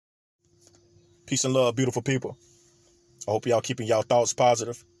Peace and love, beautiful people. I hope y'all keeping y'all thoughts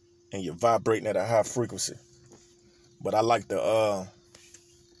positive and you're vibrating at a high frequency. But I like to,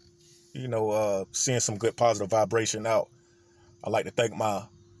 send some good positive vibration out. I like to thank my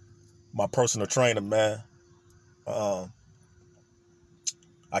personal trainer, man. I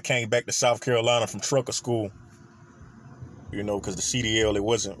came back to South Carolina from trucker school, because the CDL, it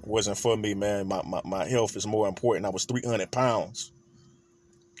wasn't for me, man. My health is more important. I was 300 pounds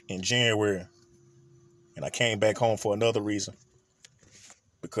in January, and I came back home for another reason,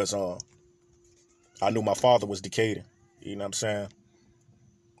 because I knew my father was decaying. You know what I'm saying?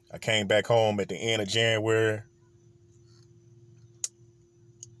 I came back home at the end of January.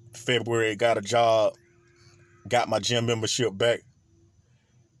 February, got a job, got my gym membership back,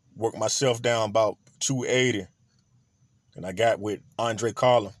 worked myself down about 280, and I got with Andre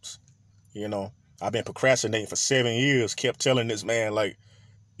Collins. I've been procrastinating for 7 years, kept telling this man, like,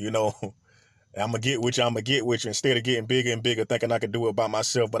 I'm going to get with you, instead of getting bigger and bigger, thinking I could do it by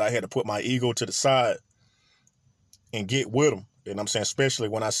myself. But I had to put my ego to the side and get with him. You know what I'm saying? Especially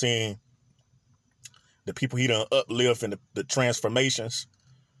when I seen the people he done uplift and the transformations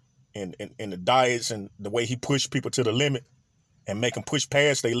and the diets and the way he pushed people to the limit and make them push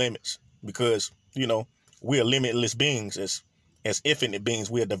past their limits. Because, we're limitless beings as infinite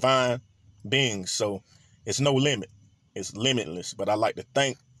beings. We're divine beings. So it's no limit. It's limitless. But I like to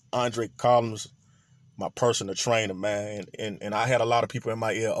thank Andre Collins, my personal trainer, man. And I had a lot of people in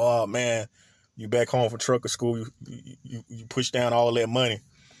my ear. Oh, man, you back home from trucker school. You push down all that money.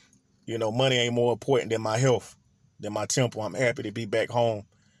 Money ain't more important than my health, than my temple. I'm happy to be back home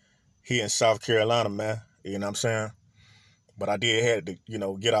here in South Carolina, man. You know what I'm saying? But I did have to,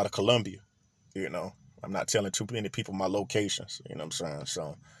 get out of Columbia. I'm not telling too many people my locations. You know what I'm saying?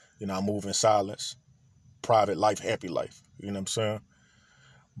 So, I move in silence, private life, happy life. You know what I'm saying?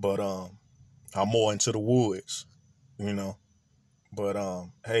 But I'm more into the woods, But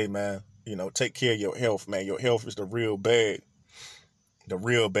hey, man, take care of your health, man. Your health is the real bag.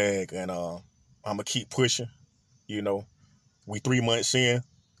 And I'm gonna keep pushing. We 3 months in,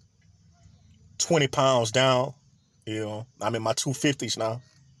 20 pounds down. I'm in my 250s now.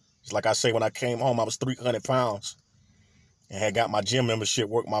 It's like I say, when I came home, I was 300 pounds and had got my gym membership,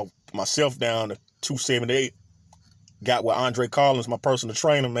 worked myself down to 278. Got with Andre Collins, my personal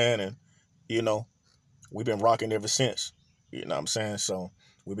trainer, man, and we've been rocking ever since. You know what I'm saying? So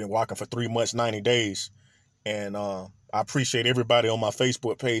we've been walking for 3 months, 90 days. And I appreciate everybody on my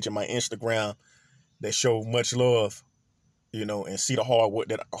Facebook page and my Instagram that show much love, and see the hard work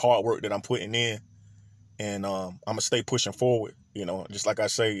that I'm putting in. And I'm gonna stay pushing forward, just like I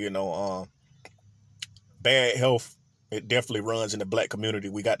say, bad health, it definitely runs in the black community.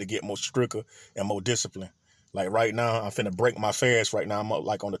 We got to get more stricter and more disciplined. Like right now, I'm finna break my fast right now. I'm up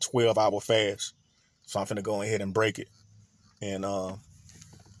like on a 12-hour fast. So I'm finna go ahead and break it and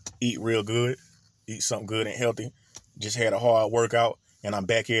eat real good, eat something good and healthy. Just had a hard workout and I'm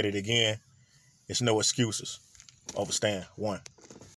back at it again. It's no excuses. Overstand. 1.